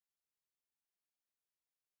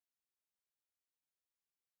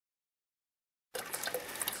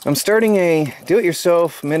I'm starting a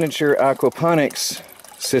do-it-yourself miniature aquaponics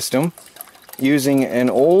system using an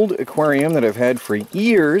old aquarium that I've had for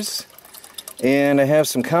years, and I have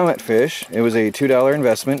some comet fish. It was a $2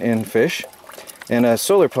 investment in fish, and a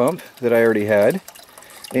solar pump that I already had,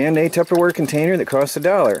 and a Tupperware container that cost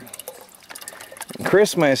 $1.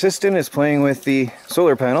 Chris, my assistant, is playing with the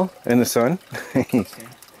solar panel in the sun.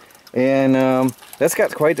 And that's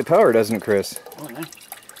got quite the power, doesn't it, Chris? Oh, nice.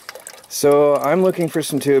 So I'm looking for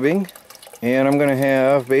some tubing, and I'm going to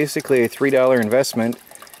have basically a $3 investment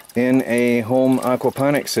in a home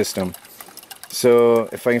aquaponics system. So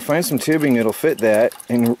if I can find some tubing that'll fit that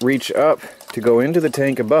and reach up to go into the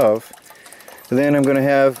tank above, then I'm going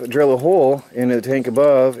to drill a hole into the tank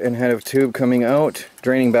above and have a tube coming out,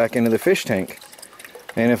 draining back into the fish tank.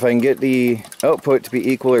 And if I can get the output to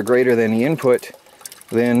be equal or greater than the input,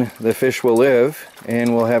 then the fish will live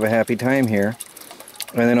and we'll have a happy time here.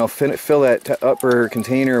 And then I'll fill that upper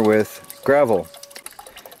container with gravel.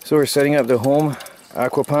 So we're setting up the home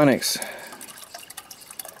aquaponics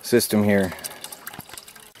system here.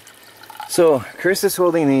 So Chris is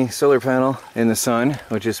holding the solar panel in the sun,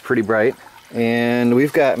 which is pretty bright, and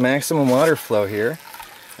we've got maximum water flow here.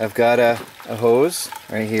 I've got a hose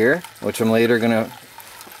right here, which I'm later going to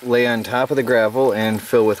lay on top of the gravel and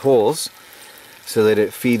fill with holes so that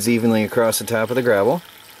it feeds evenly across the top of the gravel.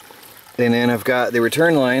 And then I've got the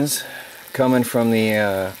return lines coming from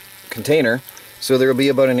the container, so there will be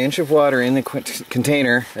about an inch of water in the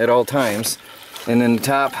container at all times, and then the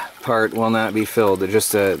top part will not be filled,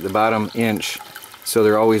 just the bottom inch, so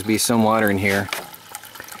there will always be some water in here.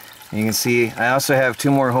 And you can see I also have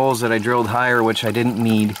 2 more holes that I drilled higher, which I didn't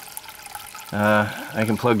need. I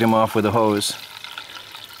can plug them off with a hose,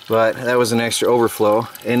 but that was an extra overflow.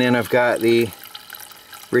 And then I've got the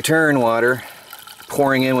return water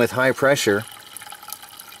pouring in with high pressure,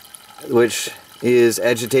 which is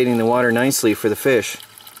agitating the water nicely for the fish.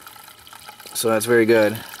 So that's very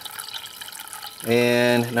good.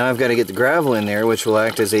 And now I've got to get the gravel in there, which will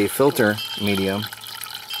act as a filter medium,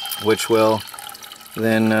 which will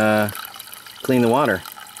then clean the water.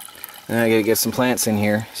 And I got to get some plants in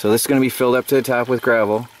here. So this is going to be filled up to the top with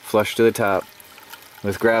gravel, flush to the top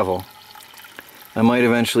with gravel. I might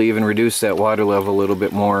eventually even reduce that water level a little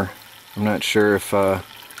bit more. I'm not sure if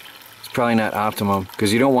it's probably not optimum,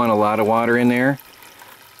 because you don't want a lot of water in there,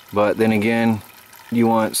 but then again you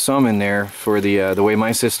want some in there for the way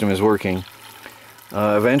my system is working.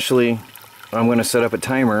 Eventually I'm going to set up a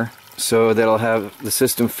timer so that I'll have the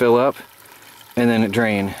system fill up and then it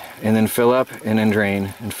drain, and then fill up and then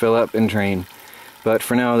drain, and fill up and drain. But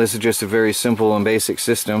for now this is just a very simple and basic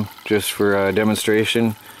system, just for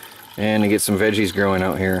demonstration and to get some veggies growing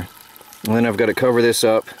out here. And then I've got to cover this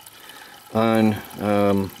up on,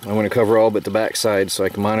 I want to cover all but the back side so I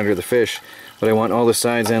can monitor the fish, but I want all the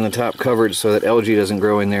sides and the top covered so that algae doesn't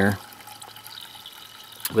grow in there.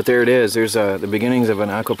 But there it is, there's the beginnings of an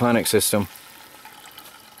aquaponic system.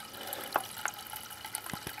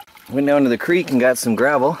 Went down to the creek and got some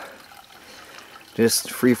gravel, just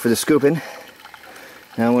free for the scooping.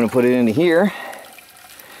 Now I'm going to put it into here,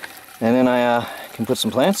 and then I can put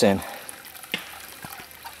some plants in.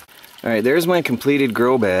 Alright, there's my completed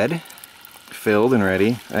grow bed, filled and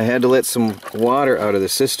ready. I had to let some water out of the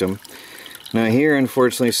system. Now here,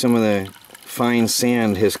 unfortunately, some of the fine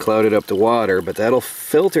sand has clouded up the water, but that'll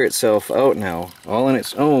filter itself out now. All on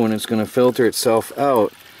its own, it's going to filter itself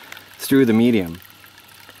out through the medium.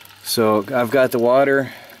 So I've got the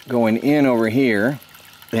water going in over here,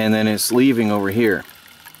 and then it's leaving over here.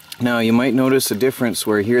 Now you might notice a difference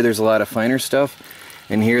where here there's a lot of finer stuff,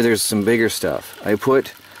 and here there's some bigger stuff.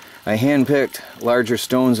 I hand-picked larger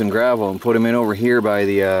stones and gravel and put them in over here by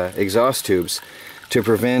the exhaust tubes to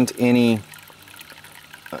prevent any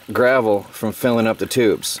gravel from filling up the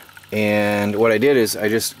tubes. And what I did is I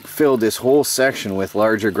just filled this whole section with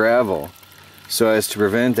larger gravel so as to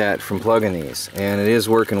prevent that from plugging these, and it is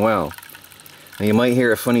working well. Now you might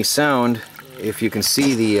hear a funny sound. If you can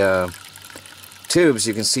see the tubes,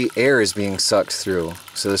 you can see air is being sucked through.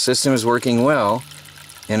 So the system is working well,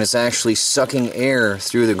 and it's actually sucking air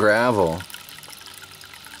through the gravel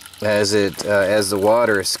as the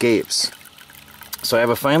water escapes. So I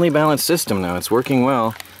have a finely balanced system now. It's working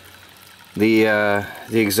well. The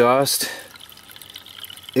exhaust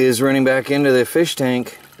is running back into the fish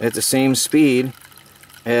tank at the same speed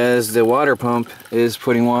as the water pump is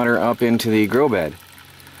putting water up into the grow bed.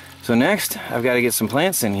 So next I've got to get some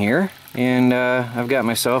plants in here, and I've got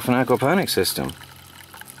myself an aquaponic system.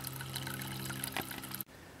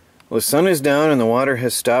 Well, the sun is down and the water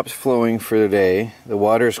has stopped flowing for the day. The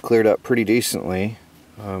water's cleared up pretty decently.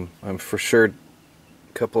 I'm for sure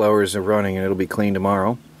a couple hours of running and it'll be clean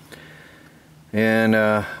tomorrow. And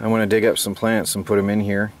I want to dig up some plants and put them in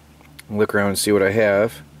here, and look around and see what I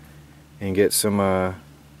have, and get some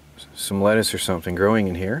lettuce or something growing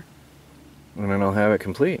in here, and then I'll have it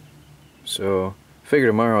complete. So figure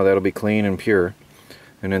tomorrow that'll be clean and pure,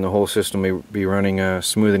 and then the whole system will be running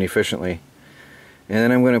smooth and efficiently. And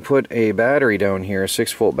then I'm going to put a battery down here, a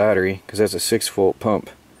 6-volt battery, because that's a 6-volt pump,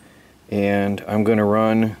 and I'm going to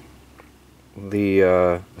run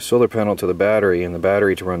the solar panel to the battery and the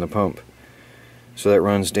battery to run the pump, so that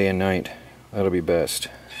runs day and night. That'll be best.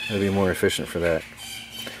 It'll be more efficient for that.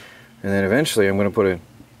 And then eventually I'm going to put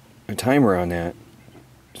a timer on that,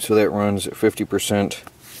 so that runs at 50%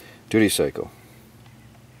 duty cycle.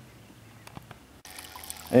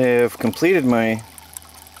 I have completed my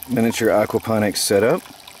miniature aquaponics setup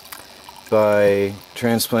by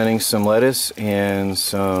transplanting some lettuce and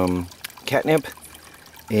some catnip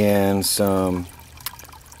and some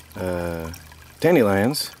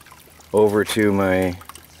dandelions over to my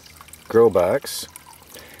grow box.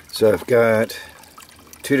 So I've got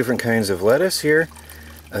 2 different kinds of lettuce here.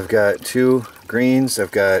 I've got 2 greens,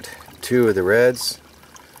 I've got 2 of the reds.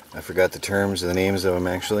 I forgot the terms of the names of them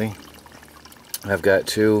actually. I've got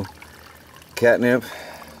 2 catnip.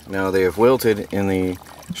 Now they have wilted in the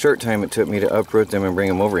short time it took me to uproot them and bring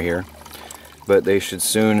them over here, but they should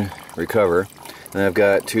soon recover. And I've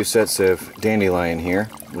got 2 sets of dandelion here,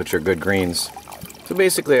 which are good greens. So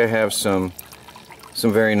basically I have some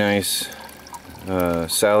very nice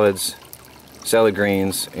salad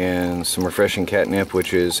greens, and some refreshing catnip,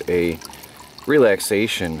 which is a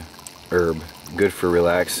relaxation herb, good for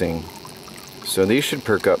relaxing. So these should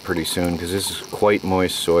perk up pretty soon, because this is quite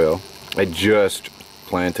moist soil. I just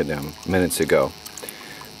planted them minutes ago,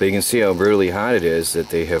 but you can see how brutally hot it is that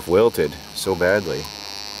they have wilted so badly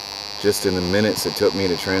just in the minutes it took me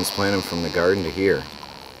to transplant them from the garden to here.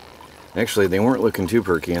 Actually, they weren't looking too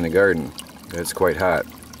perky in the garden. It's quite hot.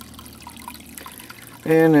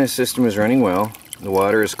 And the system is running well. The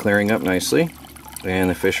water is clearing up nicely, and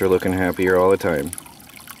the fish are looking happier all the time.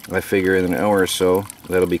 I figure in an hour or so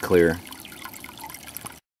that'll be clear.